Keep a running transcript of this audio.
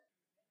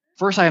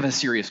First, I have a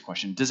serious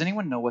question. Does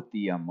anyone know what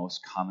the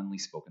most commonly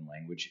spoken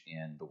language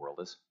in the world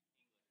is?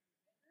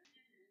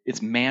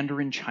 It's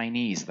Mandarin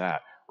Chinese,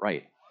 that,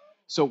 right.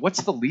 So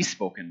what's the least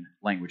spoken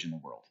language in the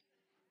world?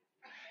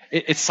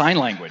 It's sign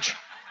language.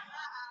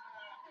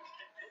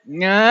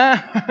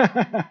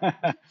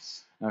 Yeah.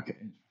 Okay.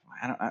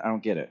 I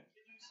don't get it.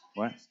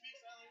 What?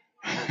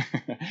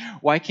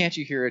 Why can't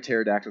you hear a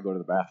pterodactyl go to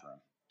the bathroom?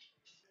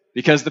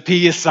 Because the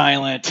P is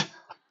silent.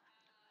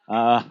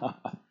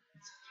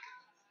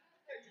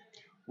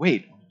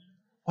 Wait.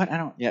 What? I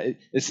don't. Yeah.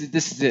 This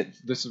is it.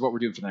 This is what we're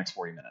doing for the next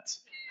 40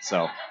 minutes.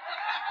 So,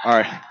 all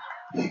right.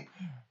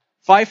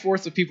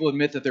 5/4 of people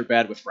admit that they're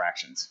bad with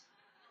fractions.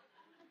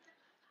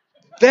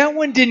 That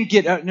one didn't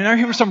get. Now you're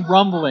hearing some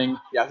rumbling.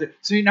 Yeah.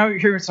 So now you're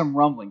hearing some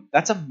rumbling.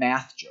 That's a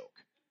math joke.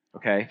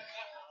 Okay.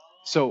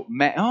 So,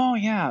 oh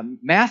yeah,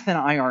 math and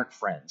I aren't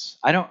friends.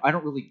 I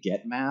don't really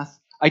get math.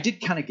 I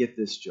did kind of get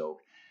this joke,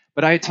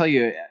 but I tell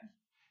you,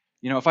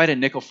 if I had a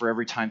nickel for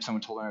every time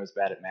someone told me I was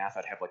bad at math,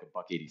 I'd have like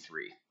 $1.83.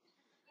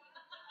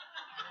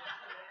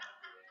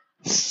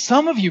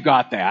 Some of you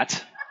got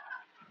that.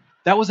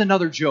 That was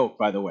another joke,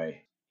 by the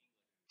way.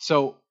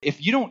 So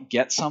if you don't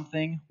get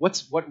something,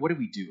 what do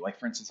we do? Like,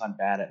 for instance, I'm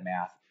bad at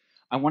math.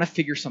 I want to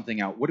figure something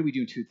out. What do we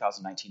do in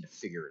 2019 to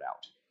figure it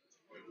out?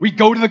 We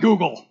go to the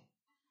Google.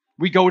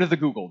 We go to the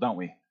Google, don't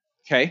we?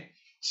 Okay.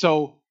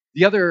 So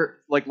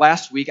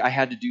last week,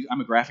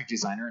 I'm a graphic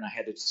designer, and I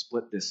had to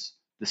split this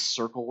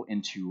circle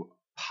into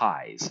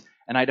pies,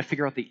 and I had to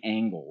figure out the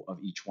angle of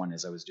each one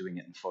as I was doing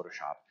it in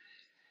Photoshop.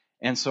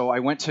 And so I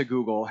went to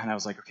Google, and I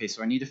was like, okay,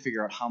 so I need to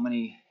figure out how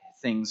many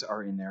things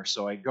are in there.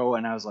 So I go,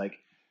 and I was like,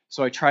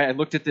 I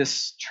looked at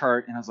this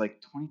chart, and I was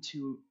like,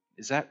 22,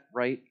 is that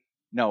right?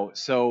 No.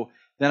 So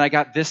then I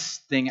got this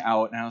thing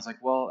out, and I was like,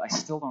 well, I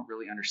still don't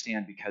really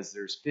understand because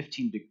there's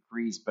 15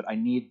 degrees, but I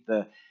need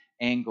the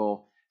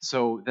angle.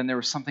 So then there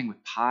was something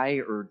with pi,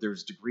 or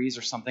there's degrees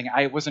or something.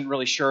 I wasn't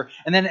really sure.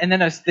 And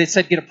then they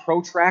said get a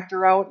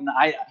protractor out, and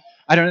I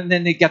don't know. And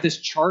then they got this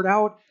chart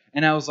out,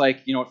 and I was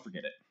like, you know what,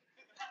 forget it.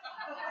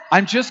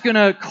 I'm just going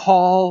to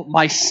call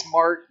my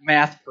smart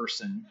math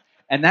person,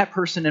 and that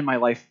person in my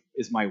life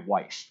is my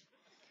wife.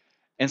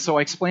 And so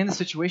I explained the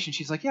situation.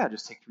 She's like, yeah,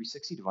 just take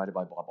 360 divided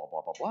by blah, blah,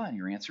 blah, blah, blah, and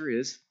your answer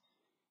is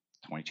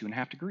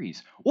 22.5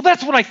 degrees. Well,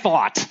 that's what I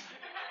thought.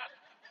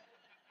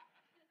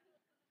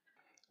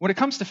 When it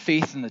comes to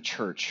faith in the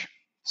church,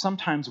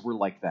 sometimes we're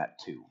like that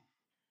too.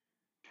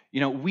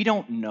 We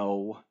don't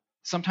know.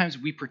 Sometimes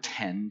we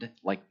pretend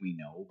like we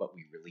know, but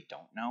we really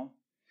don't know.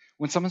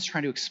 When someone's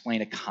trying to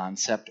explain a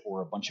concept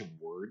or a bunch of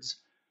words,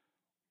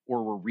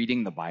 or we're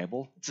reading the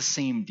Bible, it's the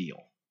same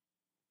deal.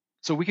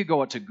 So we could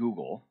go out to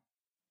Google,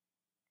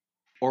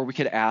 or we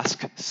could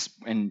ask,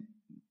 and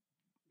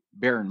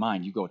bear in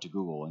mind, you go to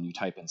Google and you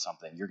type in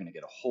something, you're going to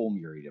get a whole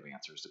myriad of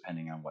answers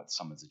depending on what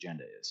someone's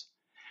agenda is.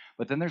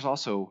 But then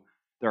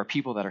there are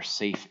people that are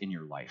safe in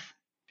your life.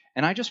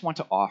 And I just want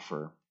to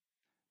offer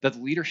that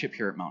the leadership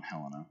here at Mount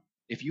Helena,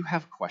 if you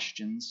have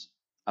questions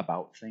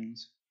about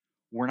things,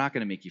 we're not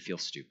going to make you feel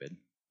stupid.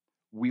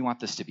 We want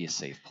this to be a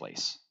safe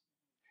place.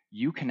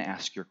 You can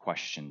ask your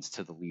questions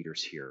to the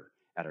leaders here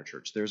at our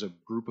church. There's a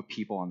group of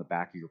people on the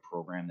back of your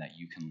program that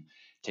you can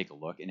take a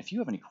look. And if you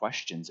have any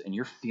questions and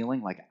you're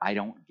feeling like I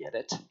don't get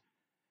it,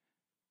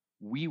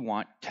 we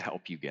want to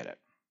help you get it.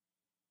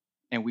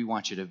 And we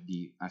want you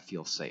to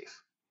feel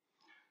safe.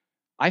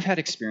 I've had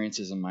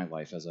experiences in my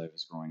life as I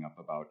was growing up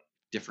about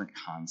different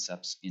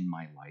concepts in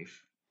my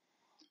life.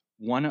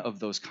 One of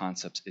those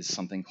concepts is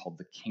something called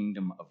the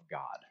kingdom of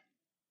God.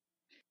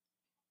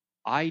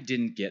 I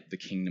didn't get the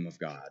kingdom of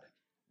God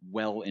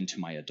well into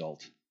my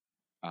adult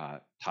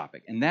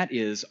topic. And that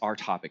is our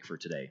topic for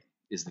today,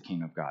 is the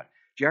kingdom of God.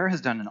 JR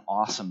has done an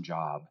awesome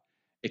job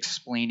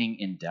explaining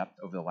in depth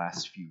over the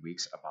last few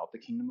weeks about the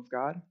kingdom of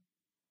God.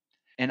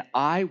 And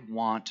I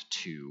want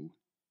to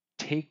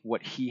take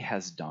what he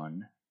has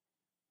done,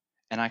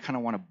 and I kind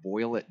of want to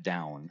boil it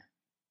down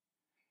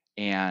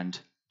and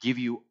give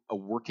you a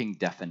working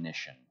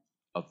definition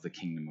of the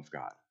kingdom of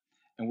God.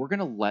 And we're going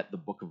to let the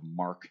book of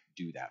Mark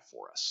do that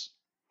for us.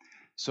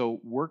 So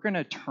we're going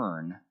to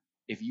turn,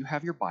 if you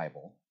have your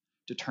Bible,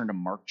 to turn to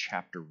Mark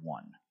chapter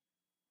 1.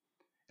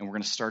 And we're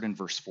going to start in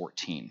verse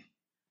 14.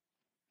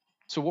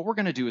 So what we're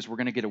going to do is we're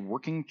going to get a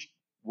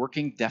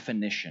working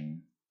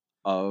definition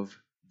of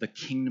the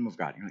kingdom of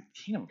God. You're like,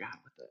 kingdom of God?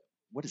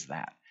 What is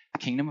that? The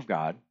kingdom of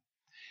God.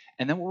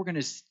 And then what we're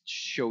going to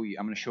show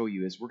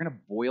you, is we're going to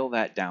boil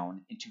that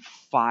down into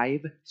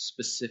 5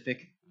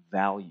 specific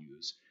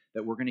values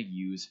that we're going to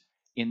use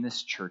in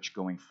this church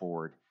going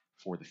forward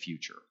for the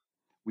future.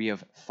 We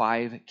have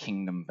 5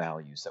 kingdom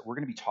values that we're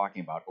going to be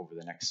talking about over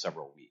the next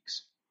several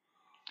weeks.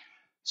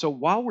 So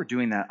while we're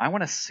doing that, I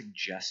want to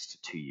suggest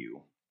to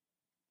you,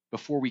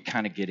 before we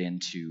kind of get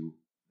into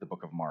the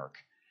book of Mark,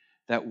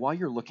 that while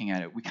you're looking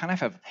at it, we kind of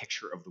have a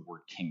picture of the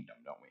word kingdom,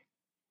 don't we?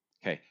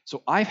 Okay,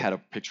 so I've had a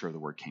picture of the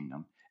word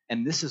kingdom,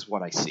 and this is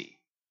what I see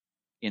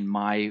in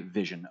my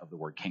vision of the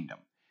word kingdom.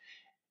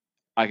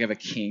 I have a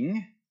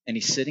king, and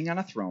he's sitting on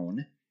a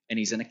throne, and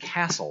he's in a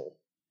castle,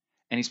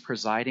 and he's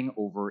presiding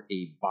over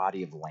a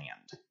body of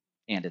land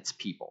and its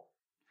people.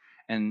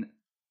 And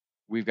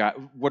we've got,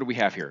 what do we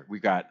have here?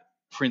 We've got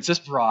Princess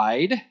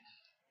Bride,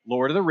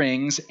 Lord of the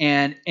Rings,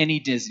 and any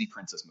Disney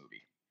princess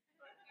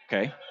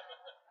movie.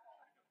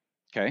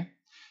 Okay?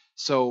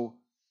 So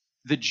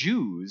the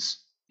Jews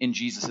in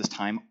Jesus'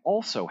 time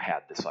also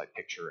had this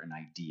picture, an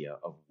idea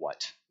of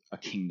what a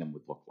kingdom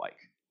would look like.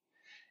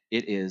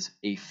 It is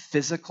a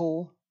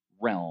physical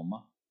realm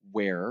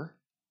where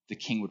the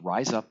king would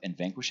rise up and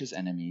vanquish his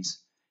enemies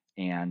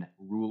and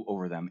rule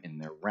over them in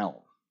their realm.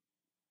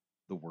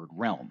 The word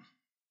realm.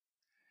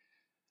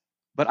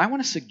 But I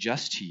want to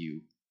suggest to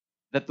you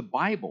that the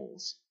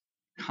Bible's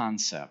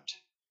concept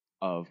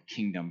of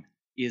kingdom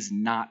is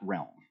not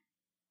realm.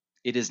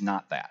 It is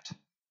not that.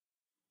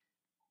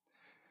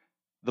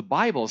 The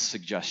Bible's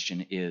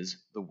suggestion is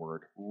the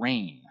word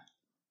reign.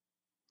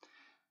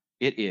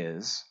 It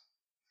is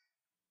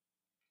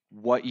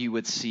what you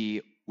would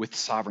see with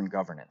sovereign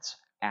governance,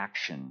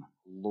 action,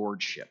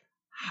 lordship,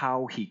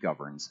 how he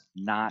governs,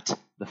 not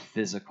the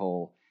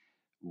physical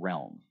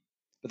realm.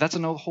 But that's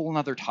a whole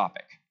other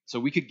topic. So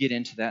we could get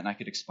into that and I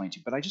could explain to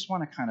you. But I just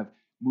want to kind of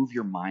move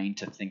your mind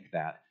to think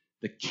that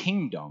the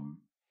kingdom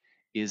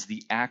is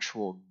the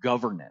actual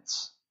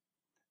governance,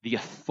 the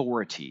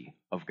authority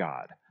of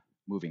God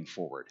moving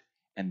forward.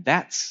 And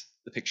that's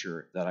the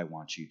picture that I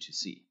want you to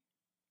see.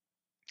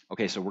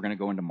 Okay, so we're going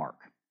to go into Mark.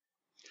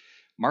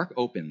 Mark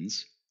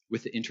opens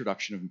with the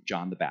introduction of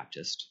John the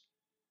Baptist,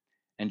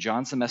 and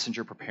John's the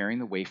messenger preparing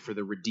the way for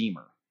the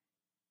Redeemer.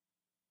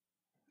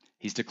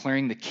 He's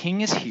declaring the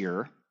king is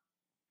here,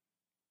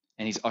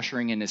 and he's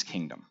ushering in his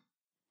kingdom.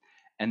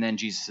 And then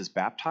Jesus is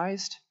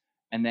baptized,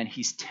 and then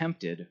he's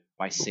tempted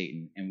by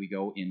Satan, and we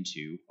go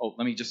into,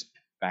 let me just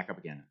back up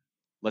again.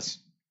 Let's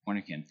point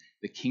again.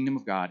 The kingdom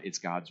of God is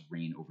God's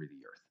reign over the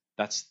earth.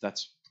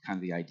 That's kind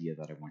of the idea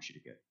that I want you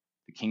to get.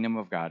 The kingdom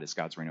of God is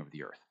God's reign over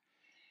the earth.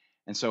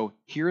 And so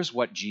here's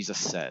what Jesus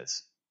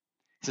says.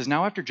 He says,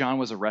 now after John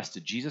was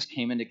arrested, Jesus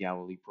came into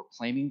Galilee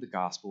proclaiming the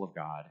gospel of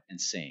God and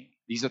saying,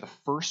 these are the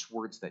first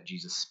words that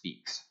Jesus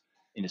speaks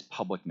in his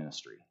public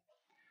ministry.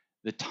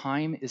 The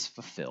time is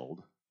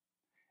fulfilled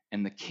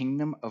and the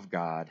kingdom of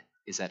God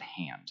is at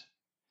hand.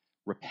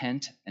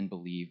 Repent and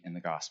believe in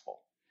the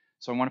gospel.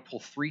 So I want to pull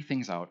three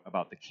things out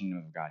about the kingdom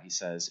of God. He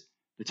says,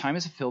 the time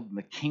is fulfilled and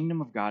the kingdom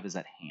of God is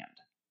at hand.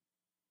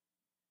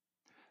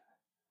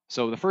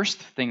 So the first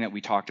thing that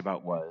we talked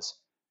about was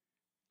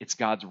it's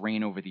God's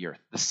reign over the earth.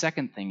 The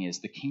second thing is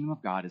the kingdom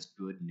of God is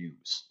good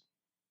news.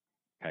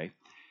 Okay?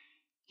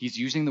 He's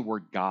using the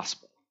word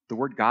gospel. The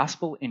word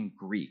gospel in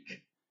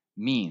Greek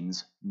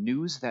means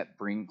news that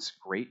brings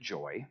great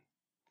joy,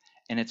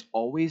 and it's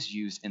always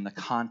used in the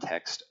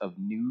context of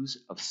news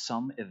of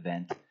some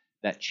event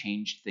that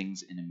changed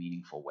things in a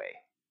meaningful way.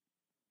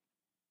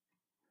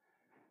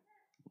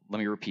 Let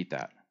me repeat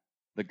that.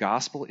 The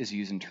gospel is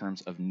used in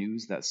terms of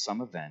news that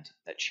some event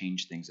that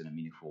changed things in a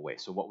meaningful way.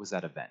 So what was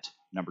that event?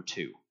 Number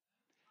 2.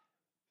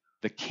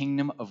 The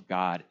kingdom of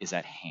God is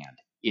at hand.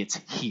 It's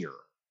here.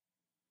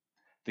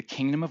 The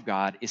kingdom of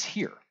God is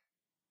here.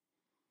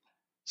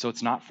 So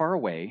it's not far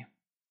away,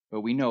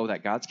 but we know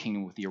that God's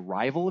kingdom, with the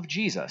arrival of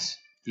Jesus,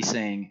 he's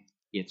saying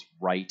it's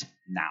right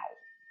now.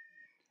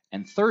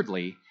 And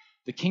thirdly,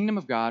 the kingdom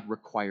of God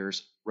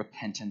requires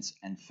repentance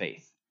and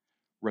faith.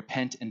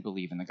 Repent and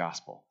believe in the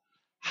gospel.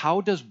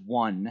 How does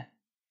one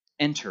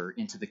enter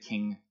into the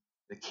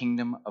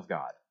kingdom of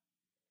God?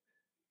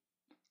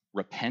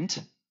 Repent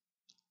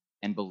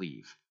and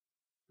believe.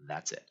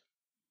 That's it.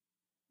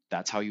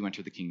 That's how you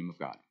enter the kingdom of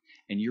God.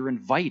 And you're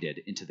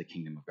invited into the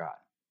kingdom of God.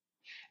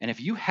 And if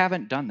you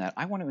haven't done that,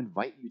 I want to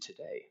invite you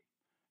today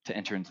to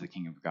enter into the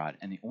kingdom of God.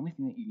 And the only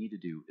thing that you need to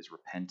do is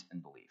repent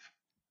and believe.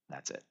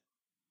 That's it.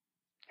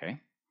 Okay?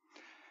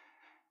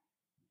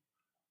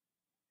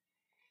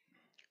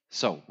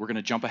 So we're going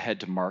to jump ahead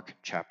to Mark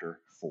chapter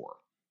 4.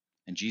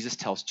 And Jesus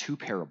tells 2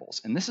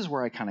 parables. And this is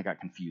where I kind of got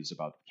confused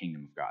about the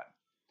kingdom of God.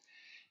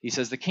 He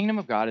says, the kingdom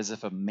of God is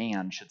if a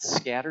man should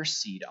scatter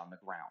seed on the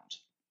ground.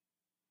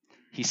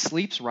 He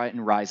sleeps right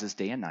and rises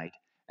day and night,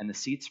 and the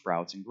seed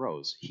sprouts and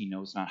grows. He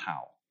knows not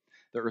how.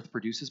 The earth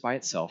produces by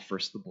itself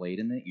first the blade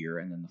in the ear,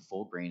 and then the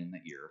full grain in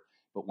the ear.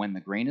 But when the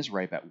grain is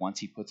ripe, at once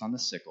he puts on the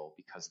sickle,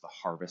 because the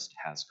harvest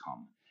has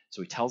come.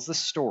 So he tells the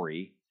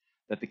story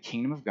that the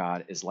kingdom of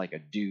God is like a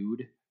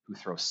dude who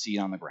throws seed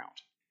on the ground.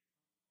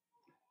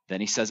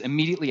 Then he says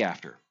immediately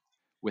after,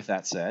 with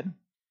that said,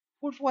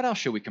 what else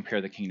should we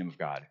compare the kingdom of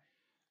God?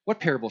 What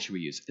parable should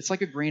we use? It's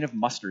like a grain of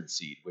mustard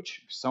seed,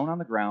 which sown on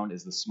the ground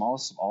is the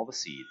smallest of all the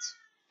seeds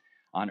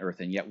on earth.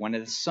 And yet when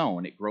it is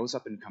sown, it grows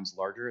up and becomes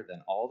larger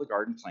than all the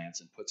garden plants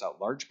and puts out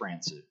large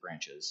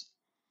branches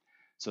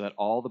so that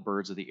all the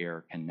birds of the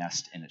air can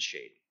nest in its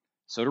shade.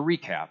 So to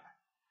recap,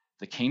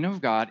 the kingdom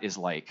of God is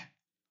like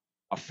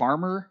a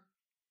farmer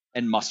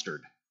and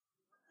mustard.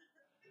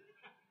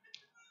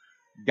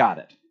 Got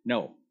it.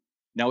 No,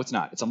 it's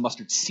not. It's a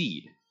mustard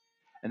seed.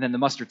 And then the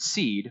mustard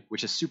seed,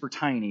 which is super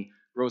tiny,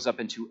 grows up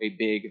into a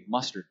big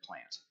mustard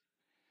plant.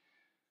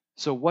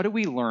 So what do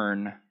we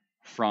learn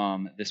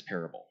from this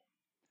parable?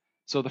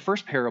 So in the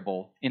first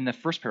parable,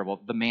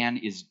 the man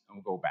is,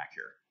 we'll go back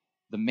here.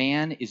 The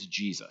man is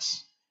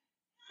Jesus.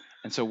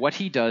 And so what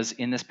he does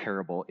in this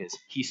parable is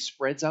he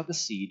spreads out the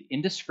seed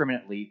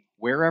indiscriminately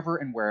wherever,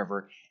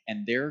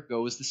 and there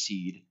goes the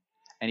seed,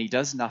 and he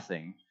does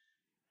nothing,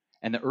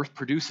 and the earth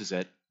produces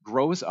it,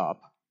 grows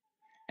up,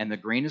 and the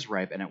grain is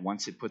ripe, and at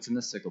once it puts in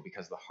the sickle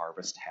because the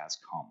harvest has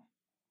come.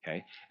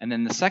 Okay? And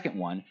then the second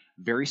one,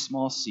 very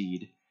small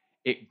seed,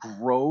 it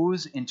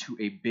grows into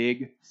a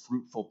big,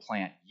 fruitful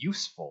plant,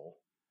 useful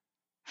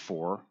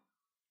for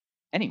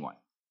anyone.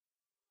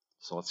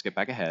 So let's get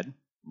back ahead.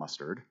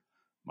 Mustard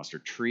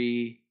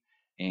tree.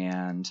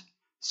 And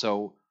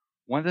so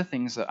one of the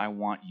things that I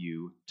want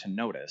you to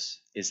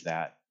notice is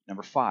that,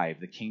 number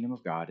 5, the kingdom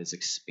of God is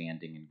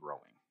expanding and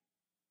growing.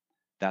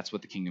 That's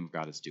what the kingdom of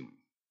God is doing.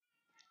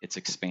 It's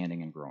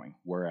expanding and growing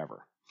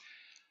wherever.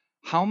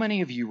 How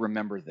many of you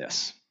remember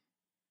this?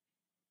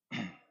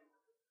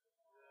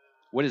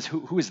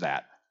 Who is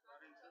that?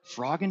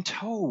 Frog and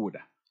Toad.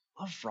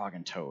 Love Frog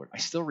and Toad. I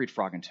still read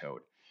Frog and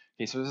Toad.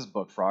 Okay, so there's this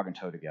book, Frog and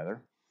Toad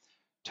Together.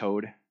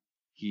 Toad,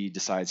 he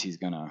decides he's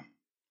going to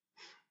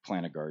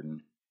plant a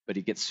garden, but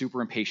he gets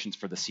super impatient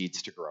for the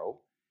seeds to grow,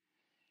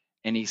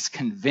 and he's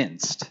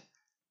convinced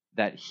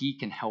that he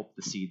can help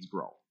the seeds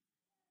grow.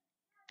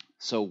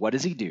 So what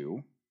does he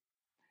do?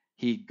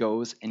 He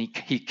goes and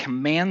he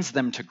commands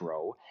them to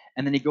grow,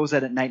 and then he goes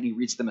out at night and he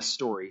reads them a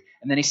story,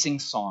 and then he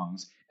sings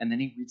songs, and then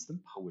he reads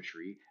them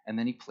poetry, and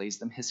then he plays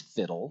them his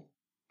fiddle,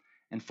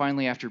 and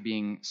finally, after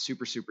being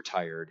super, super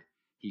tired,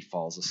 he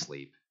falls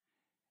asleep.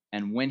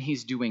 And when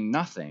he's doing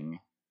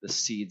nothing, the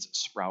seeds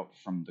sprout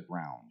from the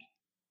ground.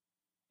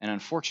 And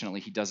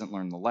unfortunately, he doesn't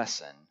learn the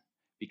lesson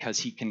because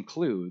he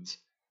concludes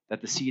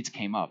that the seeds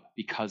came up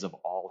because of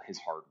all his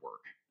hard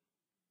work.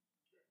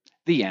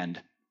 The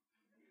end.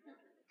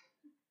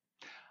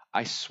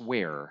 I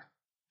swear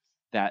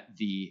that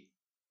the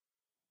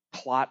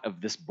plot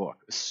of this book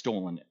is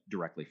stolen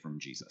directly from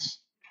Jesus.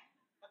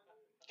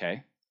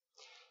 Okay?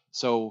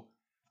 So,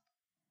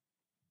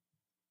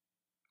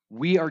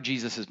 we are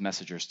Jesus'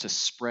 messengers to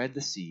spread the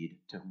seed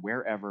to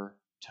wherever,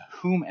 to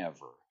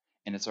whomever,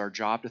 and it's our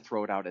job to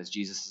throw it out as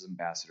Jesus'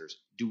 ambassadors.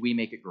 Do we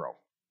make it grow?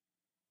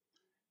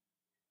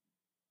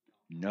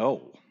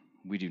 No,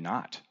 we do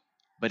not.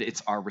 But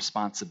it's our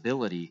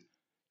responsibility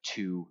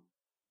to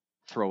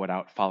throw it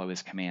out, follow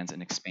his commands,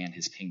 and expand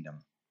his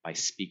kingdom by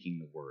speaking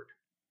the word.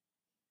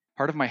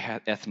 Part of my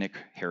ethnic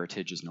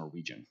heritage is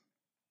Norwegian,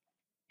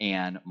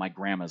 and my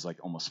grandma's like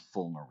almost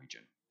full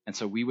Norwegian. And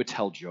so we would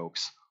tell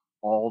jokes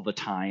all the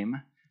time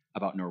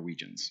about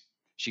Norwegians.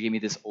 She gave me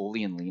this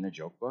Ole and Lena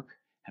joke book,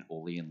 and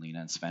Ole and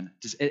Lena and Sven.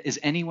 Does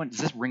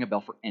this ring a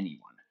bell for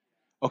anyone?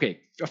 Okay,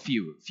 a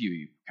few of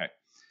you. Okay.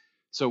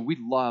 So we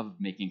love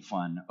making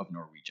fun of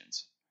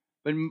Norwegians.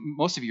 But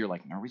most of you are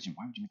like, Norwegian,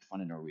 why would you make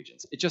fun of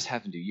Norwegians? It just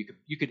happened to.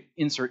 You could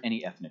insert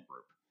any ethnic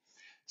group.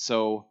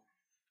 So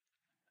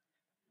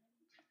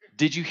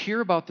did you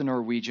hear about the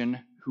Norwegian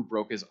who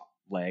broke his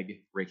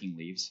leg breaking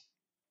leaves?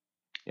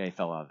 Yeah, he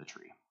fell out of the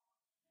tree.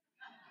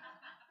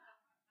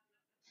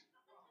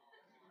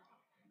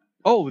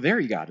 Oh, there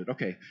you got it.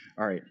 Okay.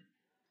 All right.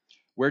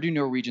 Where do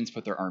Norwegians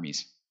put their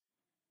armies?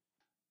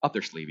 Up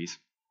their sleeves.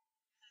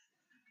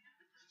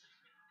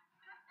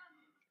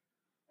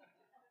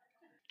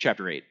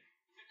 Chapter 8.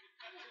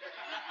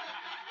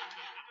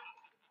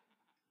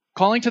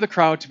 Calling to the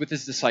crowd with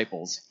his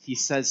disciples, he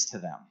says to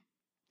them,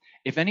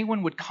 "If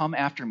anyone would come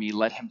after me,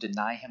 let him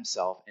deny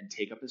himself and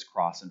take up his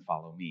cross and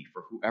follow me.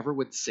 For whoever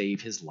would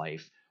save his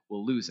life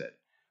will lose it,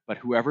 but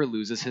whoever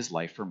loses his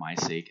life for my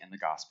sake and the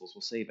gospel's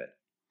will save it.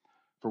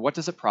 For what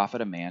does it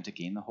profit a man to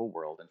gain the whole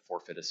world and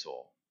forfeit his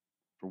soul?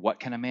 For what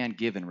can a man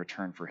give in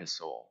return for his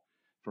soul?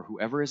 For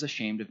whoever is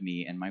ashamed of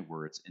me and my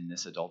words in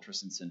this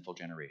adulterous and sinful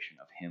generation,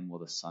 of him will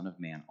the Son of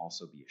Man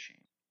also be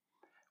ashamed,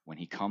 when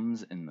he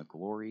comes in the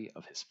glory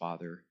of his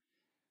Father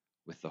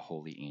with the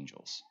holy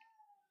angels."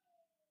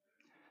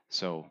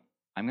 So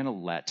I'm going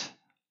to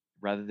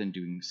rather than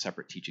doing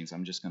separate teachings,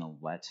 I'm just going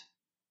to let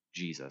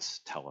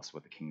Jesus tell us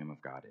what the kingdom of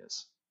God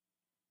is.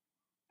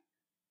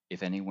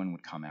 If anyone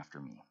would come after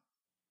me,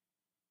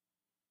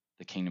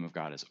 the kingdom of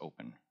God is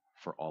open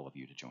for all of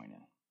you to join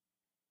in.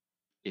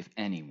 If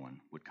anyone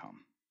would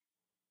come,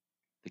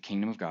 the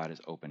kingdom of God is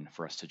open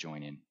for us to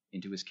join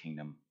into his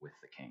kingdom with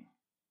the king.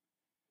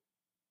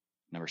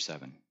 Number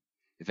 7,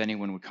 if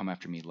anyone would come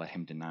after me, let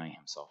him deny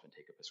himself and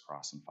take up his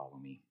cross and follow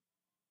me.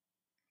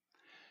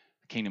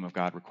 The kingdom of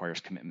God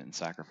requires commitment and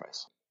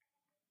sacrifice.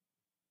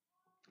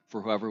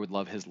 For whoever would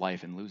love his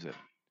life and lose it,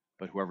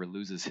 but whoever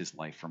loses his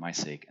life for my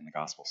sake and the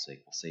gospel's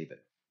sake will save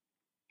it.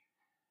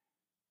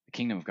 The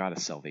kingdom of God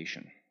is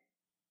salvation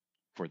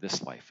for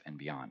this life and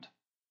beyond.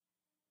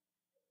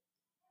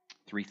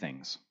 3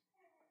 things.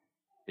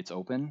 It's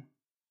open,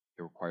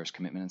 it requires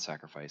commitment and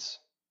sacrifice,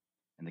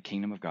 and the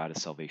kingdom of God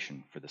is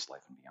salvation for this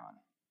life and beyond.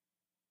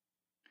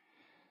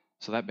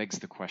 So that begs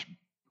the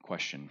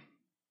question,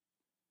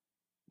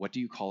 what do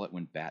you call it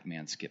when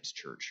Batman skips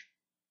church?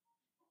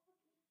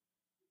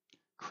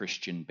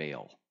 Christian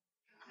Bale.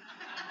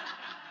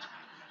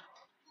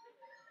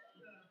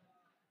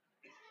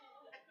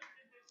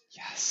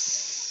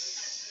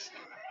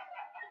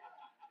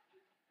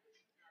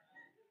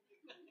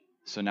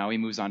 So now he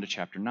moves on to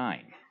chapter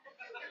 9.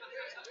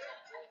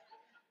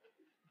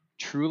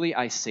 Truly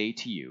I say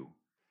to you,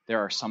 there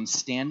are some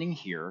standing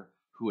here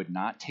who would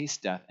not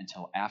taste death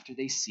until after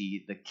they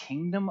see the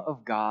kingdom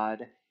of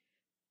God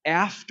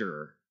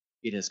after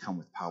it has come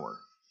with power.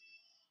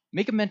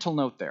 Make a mental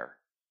note there.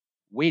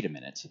 Wait a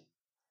minute.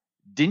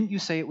 Didn't you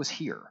say it was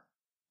here?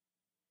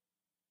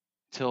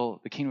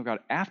 Till the kingdom of God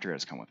after it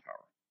has come with power.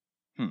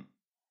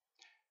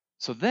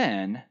 So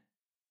then,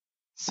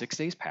 6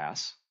 days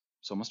pass,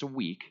 it's almost a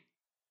week,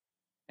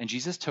 and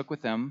Jesus took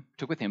with him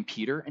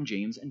Peter and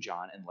James and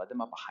John and led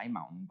them up a high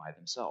mountain by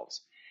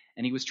themselves.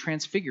 And he was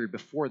transfigured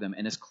before them,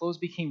 and his clothes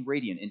became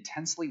radiant,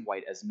 intensely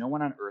white, as no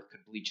one on earth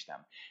could bleach them.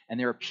 And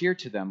there appeared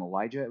to them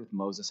Elijah with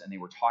Moses, and they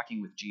were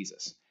talking with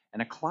Jesus.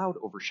 And a cloud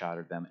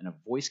overshadowed them, and a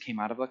voice came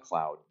out of the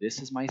cloud,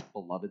 "This is my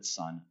beloved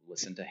Son,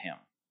 listen to him."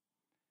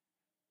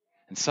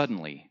 And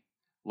suddenly,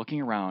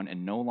 looking around,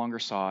 and no longer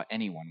saw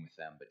anyone with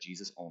them but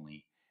Jesus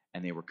only,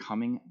 and they were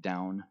coming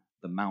down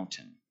the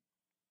mountain.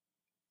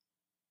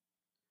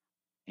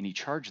 And he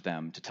charged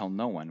them to tell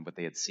no one what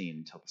they had seen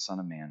until the Son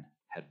of Man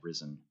had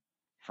risen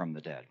from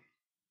the dead.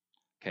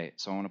 Okay,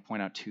 so I want to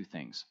point out two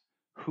things.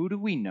 Who do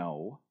we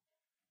know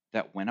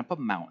that went up a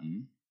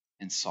mountain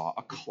and saw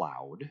a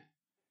cloud,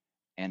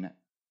 and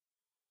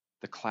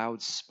the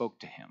cloud spoke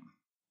to him?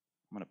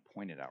 I'm going to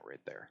point it out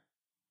right there.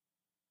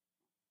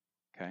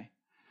 Okay?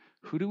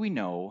 Who do we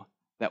know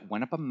that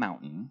went up a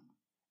mountain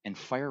and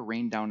fire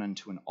rained down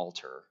onto an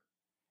altar,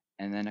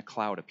 and then a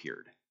cloud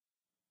appeared?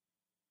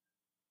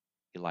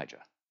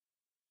 Elijah.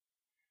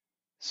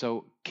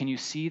 So can you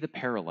see the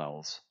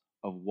parallels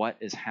of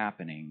what is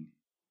happening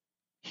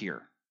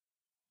here?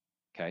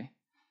 Okay?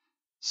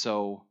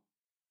 So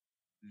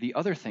the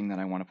other thing that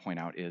I want to point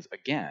out is,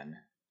 again,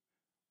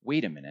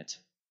 wait a minute.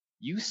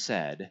 You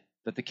said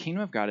that the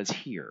kingdom of God is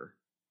here,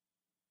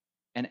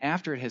 and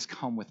after it has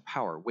come with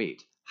power.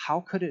 Wait,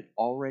 how could it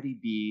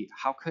be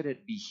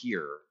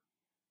here,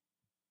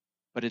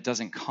 but it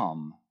doesn't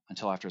come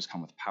until after it's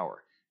come with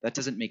power? That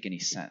doesn't make any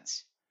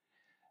sense.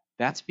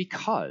 That's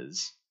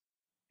because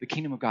the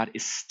kingdom of God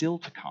is still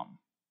to come.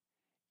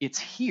 It's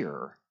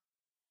here,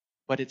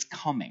 but it's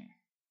coming.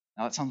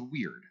 Now that sounds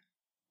weird,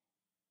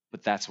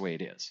 but that's the way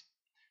it is.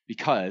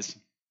 Because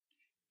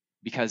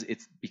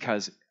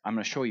I'm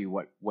going to show you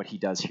what he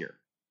does here.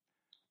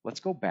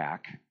 Let's go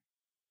back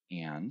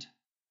and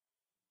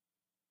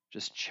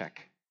just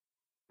check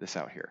this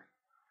out here.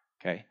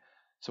 Okay?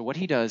 So what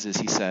he does is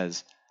he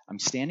says, I'm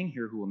standing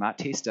here who will not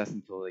taste death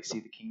until they see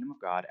the kingdom of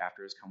God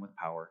after it has come with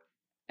power.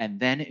 And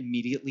then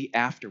immediately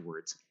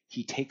afterwards,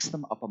 he takes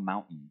them up a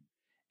mountain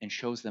and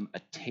shows them a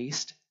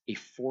taste, a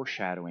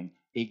foreshadowing,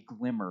 a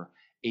glimmer,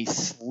 a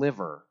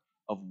sliver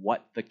of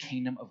what the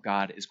kingdom of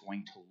God is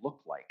going to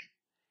look like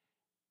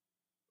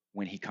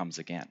when he comes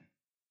again.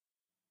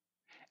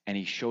 And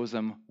he shows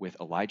them with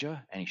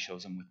Elijah, and he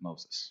shows them with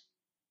Moses.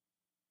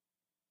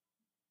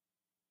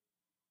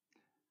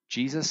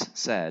 Jesus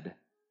said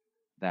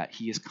that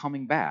he is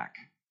coming back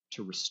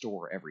to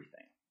restore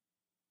everything.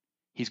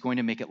 He's going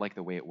to make it like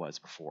the way it was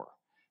before.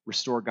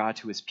 Restore God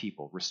to his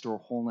people, restore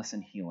wholeness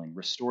and healing,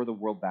 restore the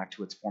world back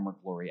to its former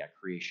glory at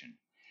creation.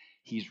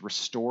 He's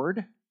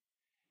restored,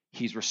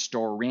 he's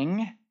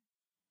restoring,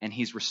 and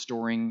he's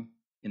restoring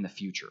in the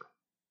future.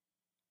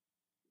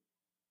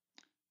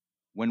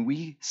 When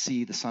we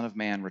see the Son of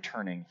Man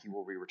returning, he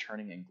will be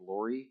returning in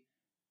glory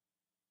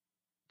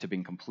to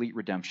bring complete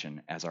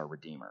redemption as our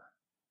Redeemer.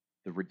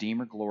 The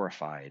Redeemer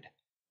glorified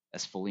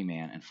as fully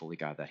man and fully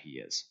God that he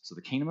is. So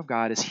the kingdom of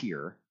God is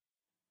here,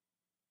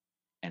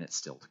 and it's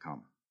still to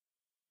come.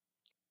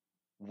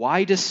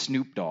 Why does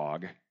Snoop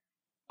Dogg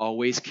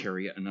always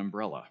carry an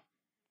umbrella?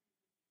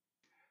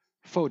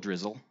 Faux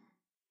drizzle.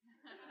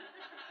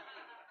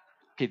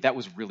 Okay, that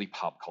was really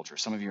pop culture.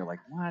 Some of you are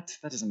like, what?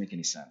 That doesn't make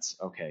any sense.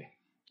 Okay.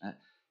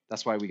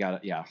 That's why we got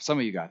it. Yeah, some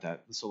of you got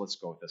that. So let's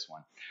go with this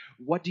one.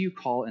 What do you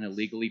call an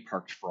illegally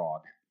parked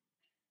frog?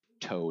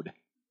 Toad.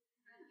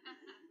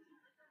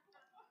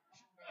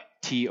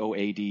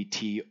 Toadtowed.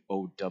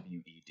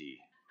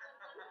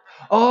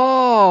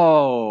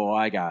 Oh,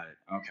 I got it.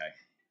 Okay.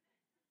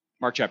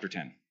 Mark chapter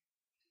 10.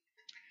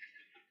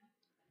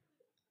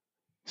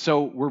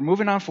 So we're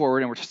moving on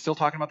forward, and we're still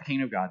talking about the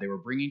kingdom of God. They were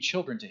bringing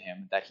children to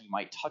him that he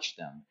might touch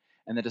them.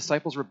 And the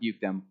disciples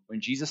rebuked them. When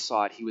Jesus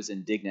saw it, he was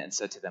indignant and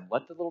said to them,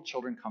 "Let the little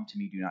children come to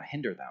me, do not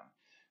hinder them.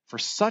 For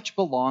such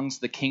belongs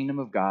the kingdom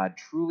of God.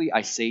 Truly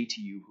I say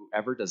to you,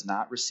 whoever does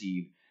not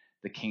receive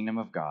the kingdom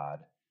of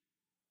God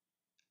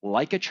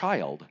like a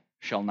child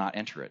shall not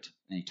enter it."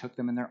 And he took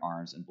them in their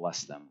arms and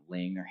blessed them,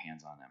 laying their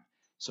hands on them.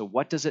 So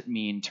what does it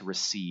mean to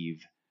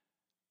receive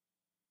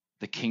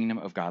the kingdom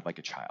of God like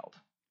a child?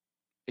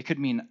 It could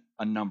mean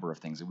a number of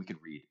things that we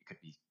could read. It could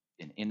be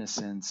in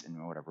innocence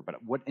and whatever.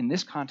 But what in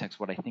this context,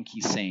 what I think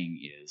he's saying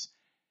is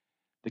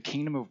the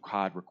kingdom of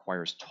God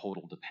requires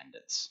total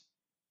dependence.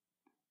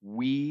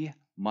 We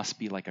must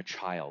be like a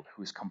child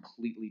who is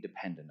completely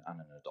dependent on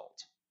an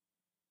adult.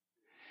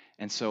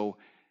 And so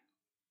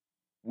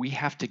we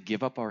have to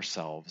give up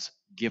ourselves,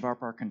 give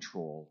up our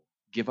control,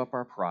 give up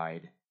our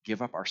pride,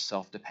 give up our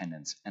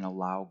self-dependence, and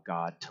allow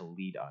God to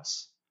lead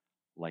us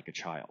like a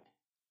child.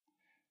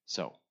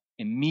 So,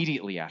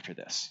 immediately after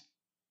this,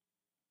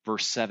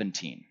 verse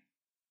 17.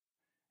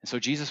 And so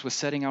Jesus was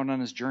setting out on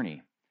his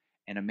journey,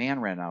 and a man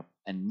ran up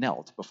and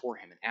knelt before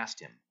him and asked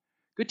him,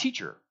 "Good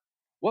teacher,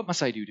 what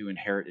must I do to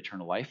inherit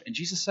eternal life?" And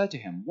Jesus said to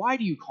him, "Why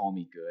do you call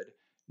me good?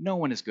 No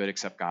one is good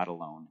except God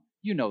alone.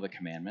 You know the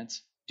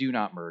commandments. Do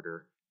not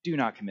murder. Do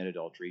not commit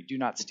adultery. Do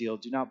not steal.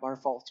 Do not bear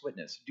false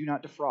witness. Do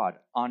not defraud.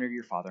 Honor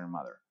your father and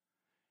mother."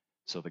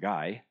 So the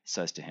guy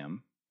says to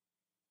him,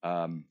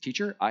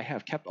 "Teacher, I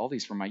have kept all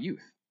these from my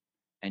youth."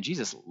 And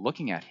Jesus,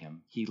 looking at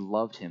him, he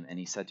loved him, and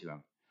he said to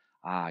him,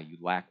 "You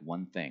lack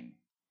one thing.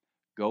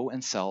 Go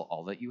and sell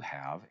all that you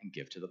have and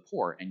give to the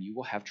poor, and you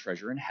will have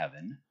treasure in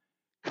heaven.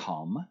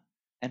 Come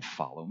and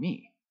follow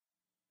me."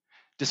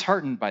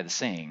 Disheartened by the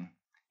saying,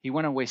 he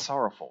went away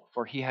sorrowful,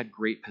 for he had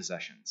great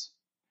possessions.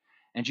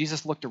 And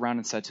Jesus looked around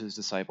and said to his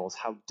disciples,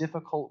 "How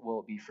difficult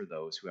will it be for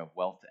those who have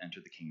wealth to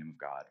enter the kingdom of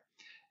God?"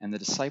 And the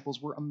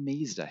disciples were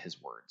amazed at his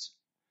words.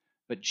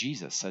 But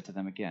Jesus said to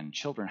them again,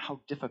 "Children,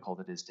 how difficult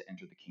it is to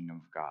enter the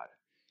kingdom of God.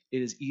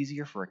 It is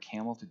easier for a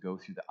camel to go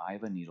through the eye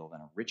of a needle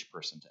than a rich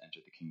person to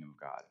enter the kingdom of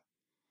God."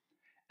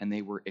 And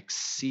they were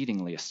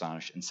exceedingly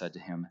astonished and said to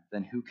him,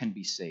 "Then who can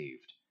be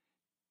saved?"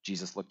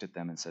 Jesus looked at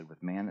them and said,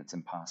 "With man it's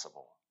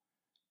impossible,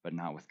 but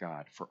not with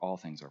God, for all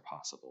things are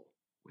possible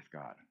with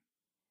God."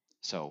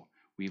 So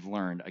we've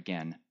learned,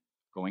 again,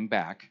 going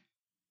back,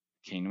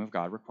 the kingdom of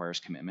God requires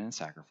commitment and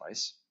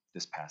sacrifice.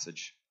 This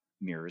passage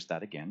mirrors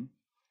that again.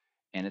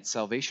 And it's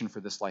salvation for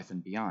this life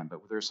and beyond.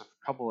 But there's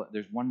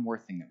one more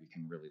thing that we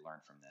can really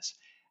learn from this,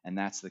 and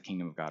that's the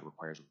kingdom of God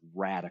requires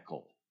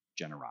radical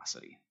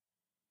generosity.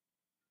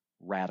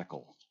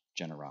 Radical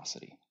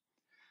generosity.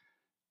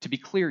 To be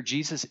clear,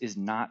 Jesus is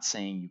not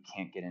saying you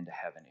can't get into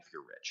heaven if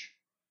you're rich.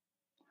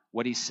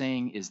 What he's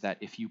saying is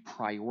that if you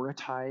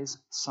prioritize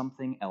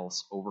something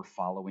else over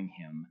following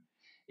him,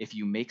 if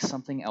you make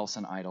something else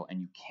an idol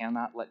and you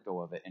cannot let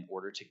go of it in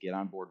order to get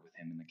on board with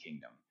him in the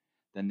kingdom,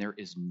 then there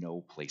is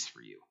no place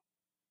for you.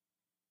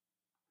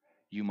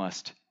 You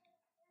must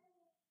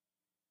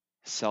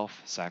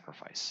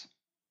self-sacrifice.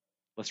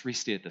 Let's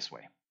restate it this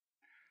way.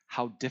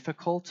 How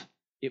difficult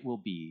it will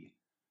be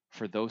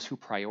for those who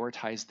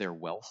prioritize their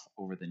wealth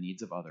over the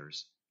needs of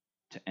others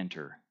to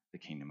enter the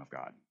kingdom of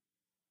God.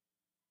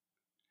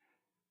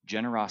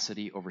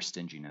 Generosity over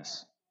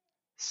stinginess,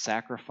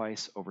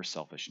 sacrifice over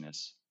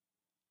selfishness,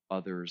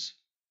 others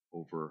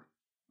over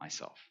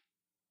myself.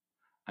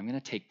 I'm going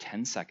to take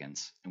 10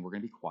 seconds and we're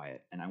going to be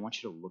quiet, and I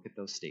want you to look at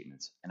those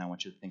statements and I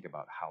want you to think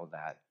about how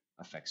that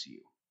affects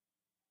you.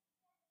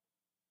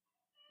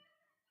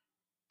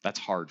 That's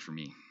hard for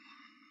me.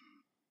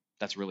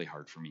 That's really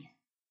hard for me.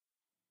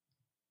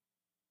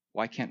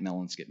 Why can't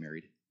melons get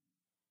married?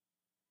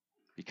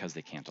 Because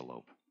they can't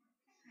elope.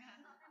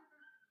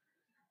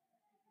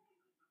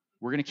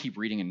 We're going to keep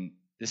reading, and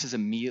this is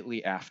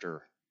immediately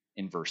after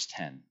in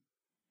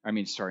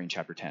in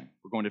chapter 10.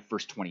 We're going to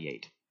verse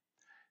 28.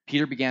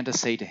 Peter began to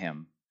say to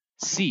him,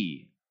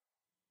 "See,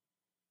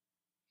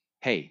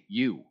 hey,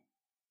 you,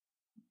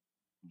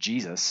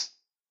 Jesus,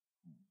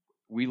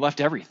 we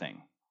left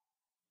everything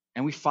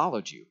and we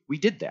followed you. We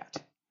did that."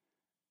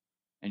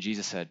 And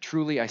Jesus said,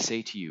 "Truly I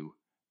say to you,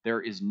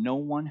 there is no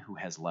one who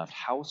has left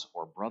house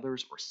or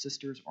brothers or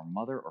sisters or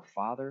mother or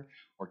father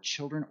or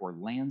children or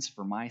lands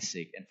for my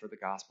sake and for the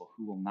gospel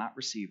who will not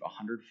receive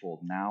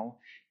 100-fold now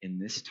in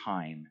this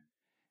time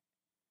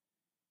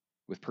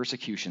with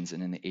persecutions,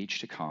 and in the age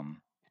to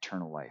come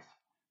eternal life.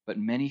 But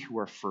many who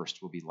are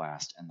first will be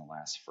last, and the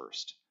last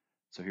first."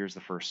 So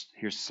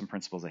here's some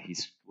principles that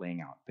he's laying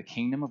out. The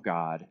kingdom of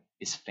God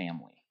is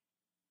family.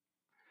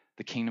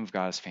 The kingdom of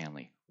God is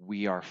family.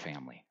 We are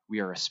family. We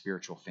are a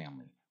spiritual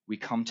family. We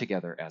come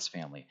together as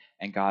family.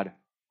 And God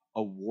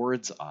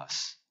awards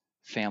us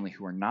family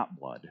who are not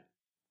blood,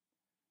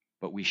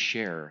 but we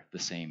share the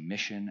same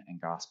mission and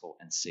gospel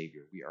and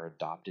Savior. We are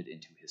adopted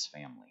into his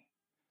family.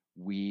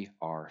 We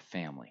are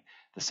family.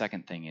 The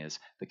second thing is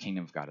the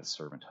kingdom of God is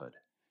servanthood.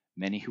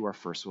 Many who are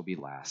first will be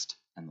last,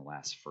 and the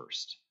last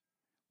first.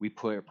 We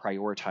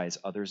prioritize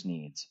others'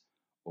 needs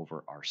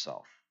over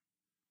ourselves.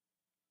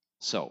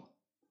 So,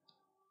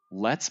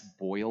 let's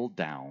boil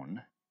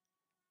down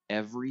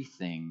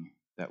everything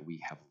that we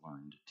have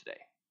learned today.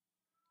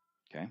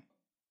 Okay?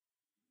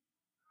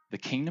 The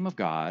kingdom of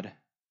God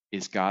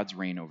is God's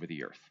reign over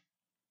the earth.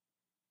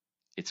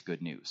 It's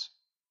good news.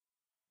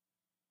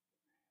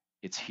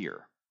 It's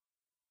here.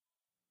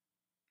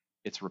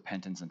 It's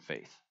repentance and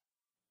faith.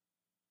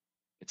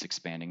 It's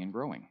expanding and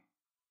growing.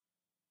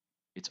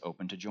 It's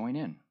open to join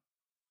in.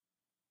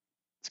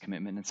 It's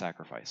commitment and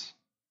sacrifice.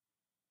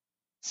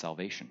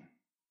 Salvation.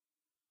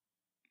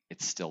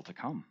 It's still to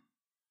come.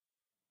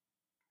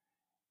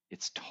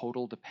 It's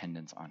total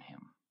dependence on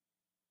him.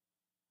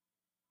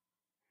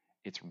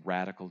 It's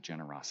radical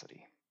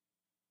generosity.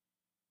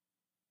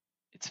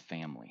 It's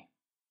family.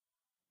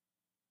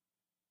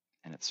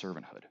 And it's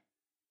servanthood.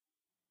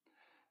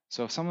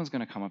 So if someone's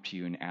going to come up to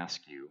you and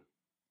ask you,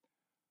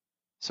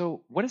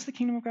 "So what is the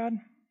kingdom of God?"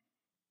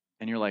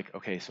 And you're like,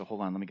 okay, so hold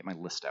on, let me get my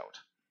list out.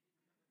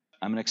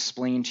 I'm going to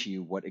explain to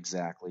you what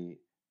exactly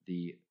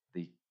the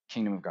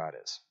kingdom of God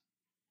is.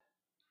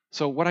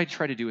 So what I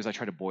try to do is I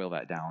try to boil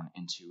that down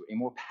into a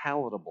more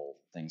palatable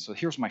thing. So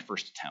here's my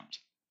first attempt.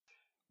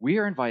 We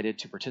are invited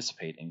to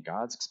participate in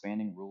God's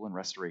expanding rule and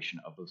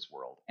restoration of this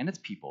world and its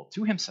people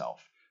to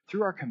himself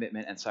through our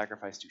commitment and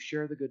sacrifice to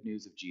share the good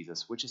news of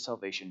Jesus, which is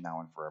salvation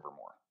now and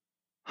forevermore.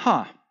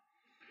 Huh.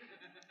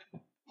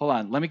 Hold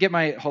on.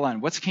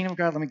 What's the kingdom of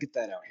God? Let me get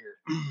that out here.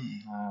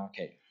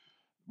 Okay.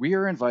 We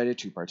are invited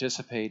to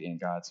participate in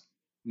God's.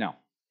 No.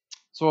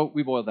 So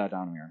we boiled that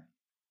down here.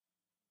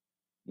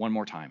 One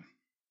more time.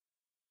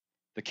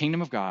 The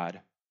kingdom of God,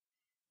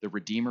 the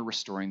Redeemer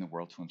restoring the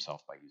world to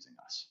himself by using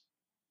us.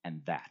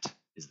 And that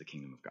is the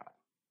kingdom of God.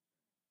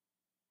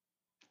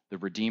 The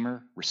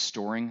Redeemer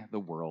restoring the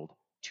world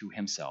to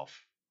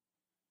himself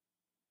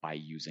by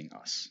using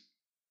us.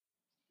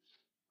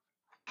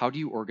 How do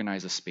you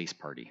organize a space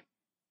party?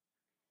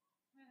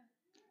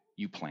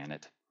 You plan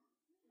it.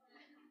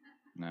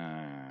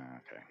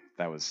 Okay.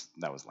 That was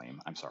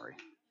lame. I'm sorry.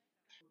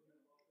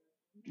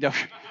 No.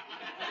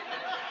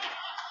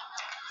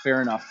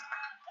 Fair enough.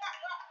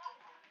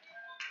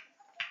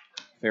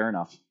 Fair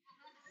enough.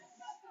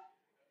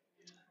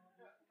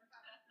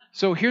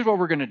 So here's what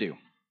we're going to do.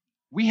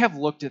 We have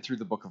looked at through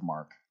the book of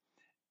Mark,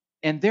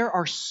 and there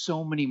are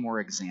so many more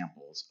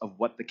examples of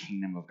what the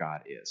kingdom of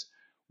God is.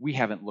 We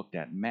haven't looked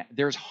at.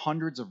 There's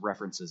hundreds of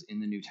references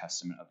in the New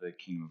Testament of the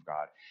kingdom of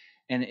God.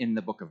 And in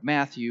the book of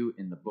Matthew,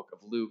 in the book of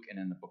Luke, and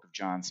in the book of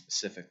John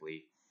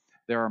specifically,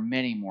 there are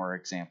many more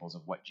examples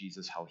of what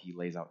Jesus, how he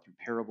lays out through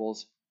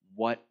parables,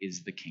 what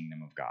is the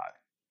kingdom of God.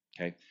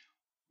 Okay?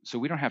 So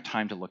we don't have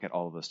time to look at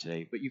all of those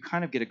today, but you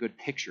kind of get a good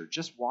picture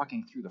just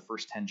walking through the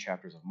first 10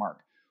 chapters of Mark,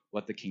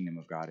 what the kingdom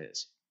of God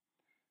is.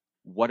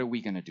 What are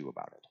we going to do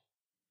about it?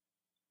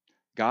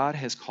 God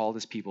has called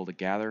his people to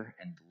gather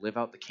and live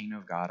out the kingdom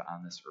of God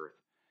on this earth,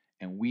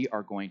 and we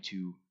are going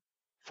to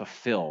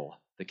fulfill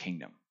the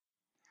kingdom.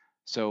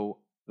 So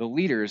the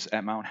leaders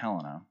at Mount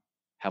Helena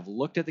have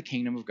looked at the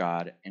kingdom of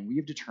God, and we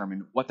have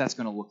determined what that's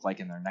going to look like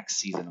in their next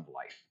season of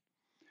life.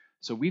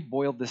 So we've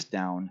boiled this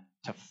down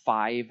to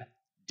 5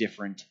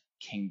 different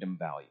kingdom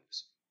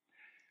values.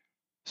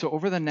 So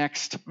over the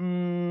next 6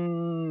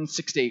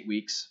 to 8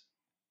 weeks,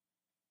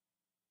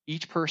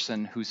 each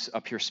person who's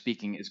up here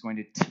speaking is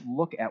going to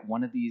look at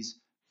one of these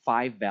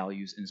 5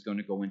 values and is going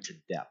to go into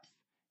depth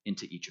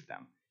into each of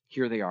them.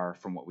 Here they are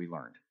from what we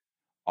learned: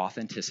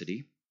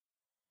 authenticity,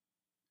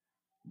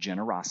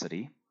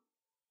 generosity,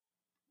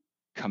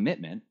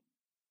 commitment,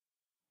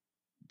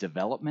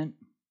 development,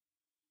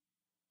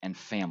 and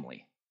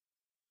family.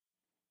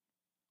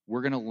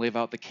 We're going to live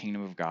out the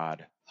kingdom of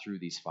God through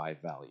these 5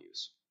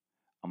 values.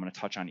 I'm going to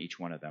touch on each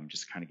one of them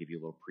just to kind of give you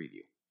a little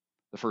preview.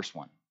 The first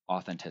one,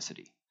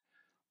 authenticity.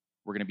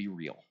 We're going to be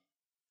real.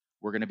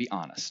 We're going to be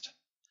honest.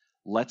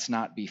 Let's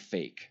not be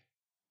fake.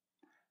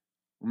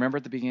 Remember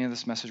at the beginning of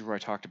this message where I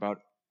talked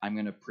about I'm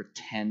going to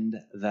pretend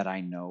that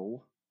I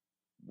know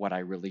what I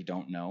really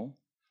don't know?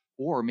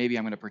 Or maybe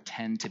I'm going to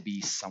pretend to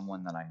be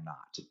someone that I'm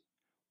not.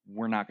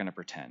 We're not going to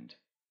pretend.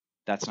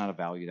 That's not a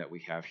value that we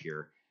have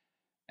here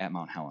at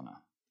Mount Helena.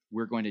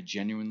 We're going to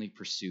genuinely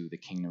pursue the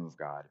kingdom of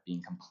God,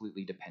 being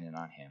completely dependent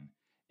on him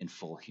in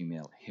full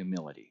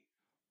humility.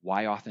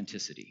 Why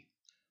authenticity?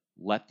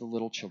 Let the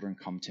little children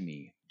come to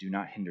me. Do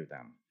not hinder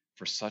them,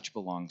 for such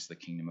belongs the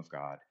kingdom of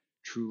God.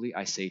 Truly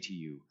I say to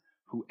you,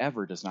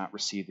 whoever does not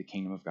receive the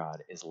kingdom of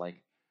God is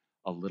like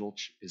a little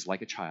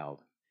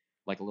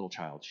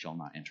child shall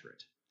not enter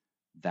it.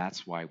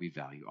 That's why we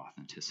value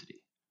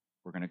authenticity.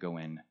 We're going to go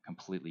in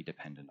completely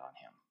dependent on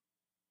him.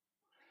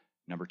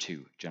 Number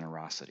 2,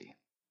 generosity.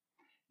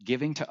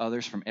 Giving to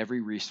others from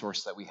every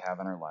resource that we have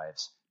in our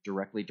lives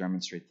directly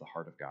demonstrates the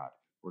heart of God.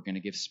 We're going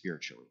to give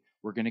spiritually.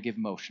 We're going to give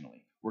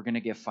emotionally. We're going to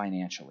give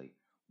financially.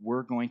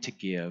 We're going to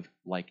give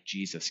like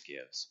Jesus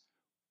gives,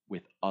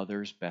 with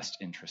others' best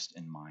interest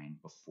in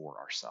mind before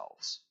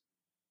ourselves.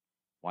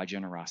 Why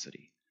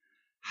generosity?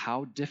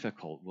 How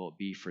difficult will it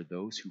be for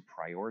those who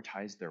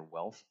prioritize their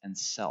wealth and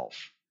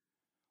self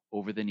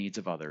over the needs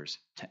of others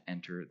to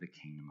enter the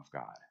kingdom of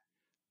God?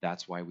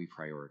 That's why we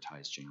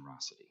prioritize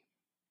generosity.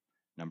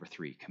 Number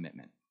 3,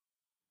 commitment.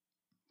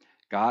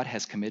 God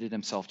has committed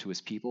himself to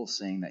his people,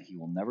 saying that he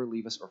will never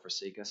leave us or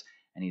forsake us,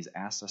 and he's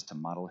asked us to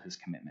model his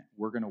commitment.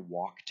 We're going to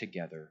walk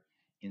together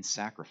in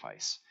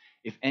sacrifice.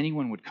 If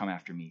anyone would come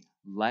after me,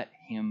 let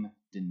him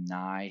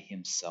deny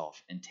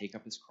himself and take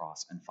up his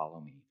cross and follow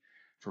me.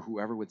 For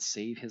whoever would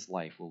save his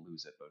life will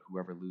lose it, but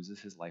whoever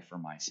loses his life for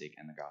my sake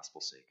and the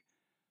gospel's sake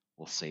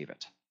will save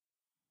it.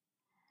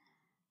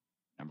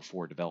 Number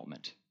 4,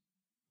 development.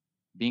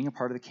 Being a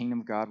part of the kingdom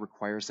of God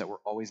requires that we're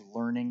always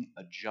learning,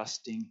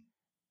 adjusting,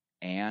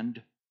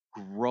 and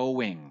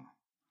growing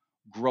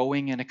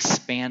and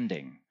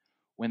expanding.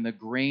 When the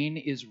grain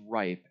is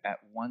ripe, at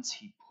once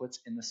he puts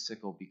in the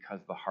sickle because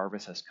the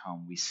harvest has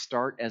come. We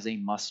start as a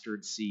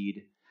mustard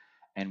seed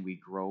and we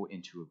grow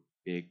into a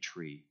big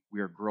tree. We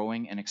are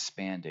growing and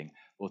expanding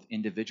both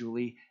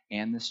individually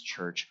and this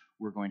church.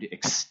 We're going to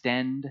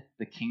extend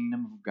the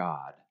kingdom of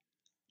God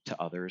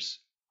to others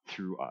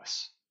through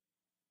us.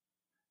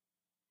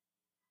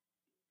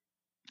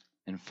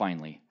 And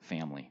finally,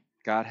 family.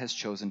 God has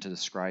chosen to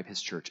describe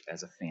his church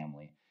as a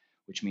family,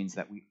 which means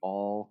that we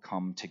all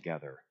come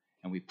together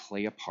and we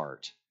play a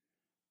part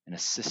in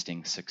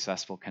assisting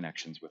successful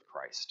connections with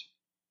Christ.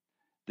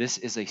 This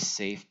is a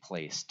safe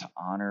place to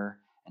honor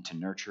and to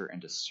nurture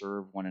and to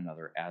serve one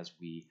another as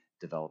we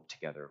develop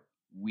together.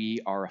 We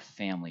are a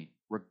family,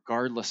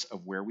 regardless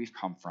of where we've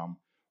come from,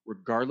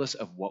 regardless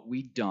of what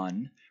we've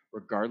done,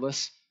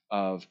 regardless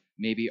of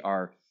maybe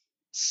our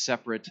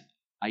separate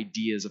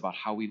ideas about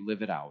how we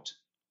live it out.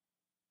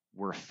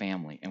 We're a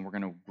family, and we're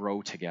going to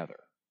grow together.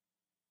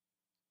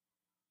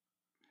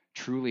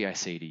 Truly, I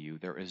say to you,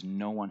 there is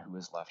no one who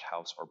has left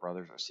house or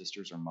brothers or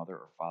sisters or mother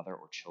or father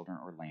or children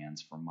or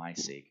lands for my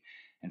sake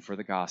and for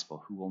the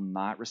gospel who will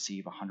not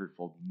receive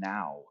 100-fold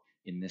now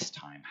in this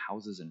time,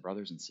 houses and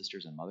brothers and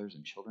sisters and mothers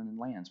and children and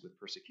lands with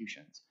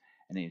persecutions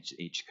and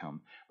age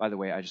come. By the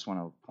way, I just want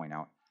to point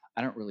out,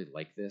 I don't really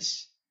like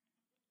this.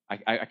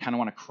 I kind of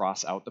want to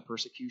cross out the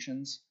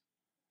persecutions,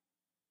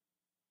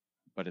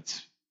 but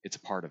it's a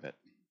part of it.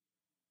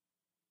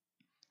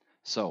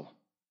 So,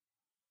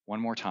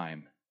 one more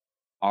time,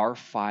 our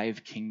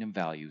 5 kingdom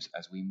values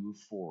as we move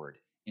forward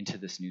into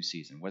this new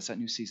season. What does that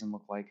new season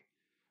look like?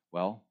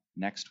 Well,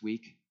 next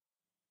week,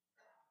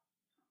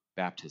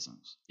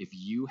 baptisms. If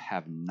you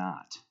have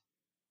not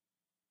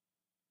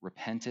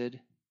repented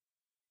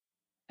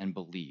and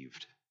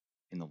believed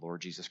in the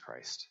Lord Jesus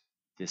Christ,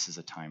 this is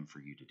a time for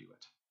you to do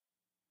it.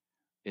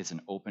 It's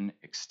an open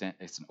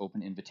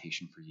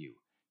invitation for you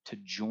to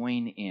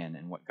join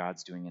in what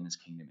God's doing in his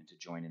kingdom and to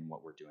join in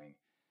what we're doing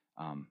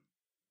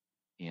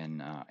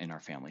in our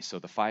family. So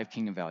the 5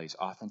 kingdom values: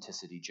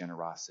 authenticity,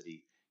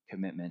 generosity,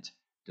 commitment,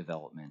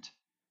 development,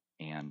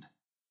 and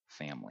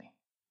family.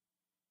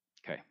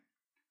 Okay,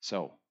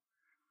 so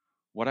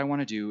what I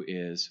want to do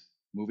is,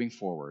 moving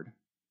forward,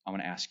 I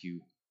want to ask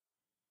you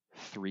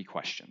 3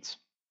 questions.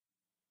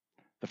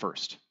 The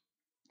first,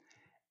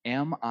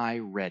 am I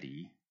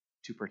ready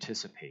to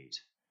participate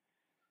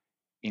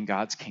in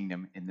God's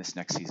kingdom in this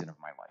next season of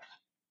my life?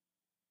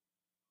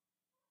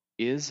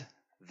 Is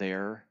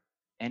there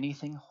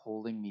anything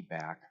holding me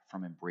back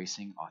from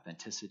embracing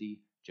authenticity,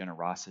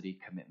 generosity,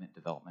 commitment,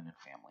 development, and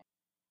family?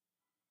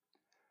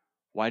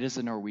 Why does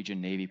the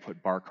Norwegian Navy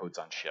put barcodes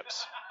on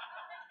ships?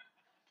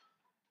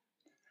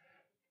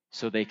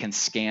 So they can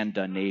scan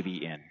the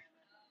Navy in.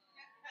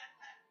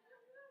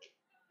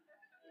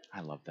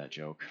 I love that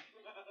joke.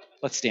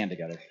 Let's stand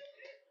together.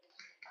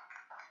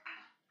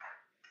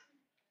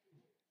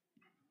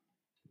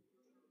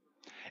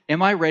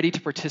 Am I ready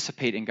to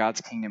participate in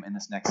God's kingdom in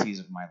this next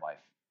season of my life?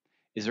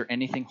 Is there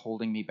anything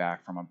holding me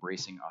back from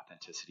embracing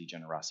authenticity,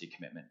 generosity,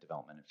 commitment,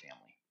 development, and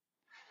family?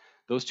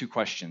 Those 2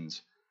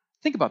 questions,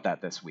 think about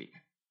that this week.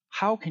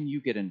 How can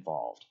you get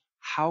involved?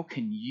 How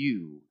can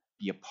you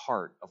be a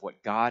part of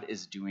what God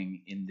is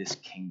doing in this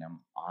kingdom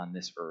on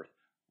this earth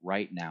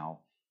right now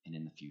and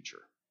in the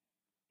future?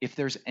 If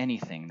there's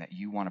anything that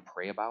you want to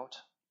pray about,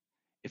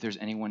 if there's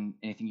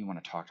anything you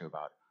want to talk to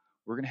about,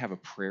 we're going to have a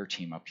prayer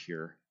team up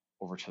here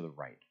over to the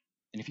right.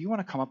 And if you want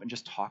to come up and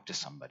just talk to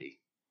somebody,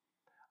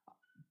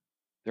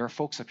 there are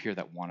folks up here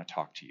that want to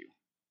talk to you.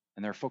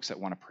 And there are folks that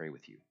want to pray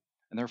with you.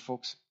 And there are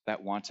folks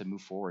that want to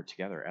move forward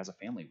together as a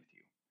family with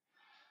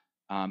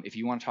you. If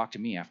you want to talk to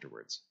me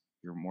afterwards,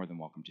 you're more than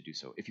welcome to do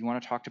so. If you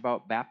want to talk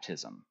about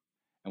baptism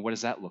and what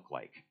does that look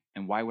like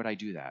and why would I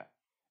do that,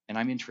 and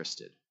I'm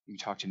interested, you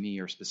can talk to me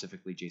or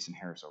specifically Jason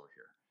Harris over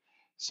here.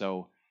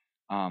 So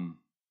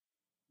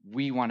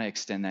we want to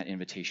extend that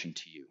invitation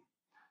to you.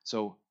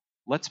 So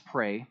let's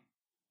pray.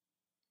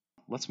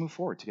 Let's move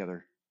forward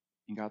together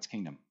in God's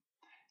kingdom.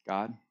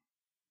 God,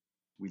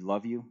 we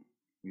love you.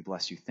 We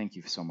bless you. Thank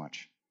you so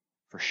much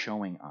for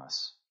showing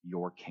us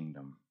your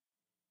kingdom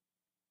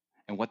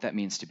and what that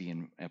means to be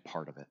a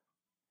part of it.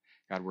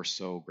 God, we're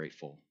so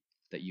grateful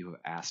that you have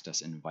asked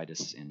us and invited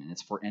us in, and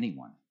it's for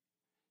anyone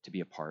to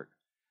be a part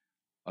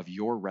of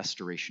your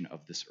restoration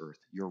of this earth,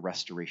 your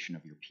restoration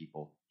of your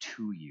people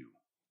to you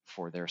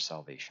for their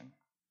salvation.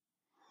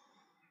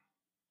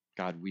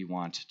 God, we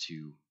want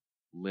to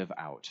live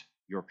out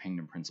your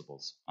kingdom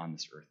principles on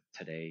this earth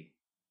today,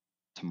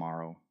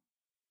 tomorrow,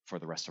 for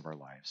the rest of our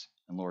lives.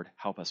 And Lord,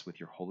 help us with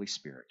your Holy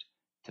Spirit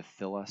to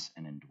fill us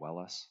and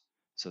indwell us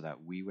so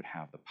that we would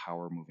have the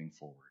power moving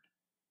forward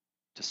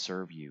to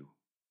serve you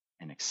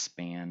and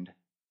expand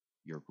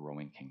your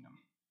growing kingdom.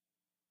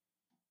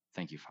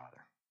 Thank you, Father.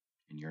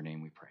 In your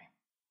name we pray.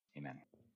 Amen.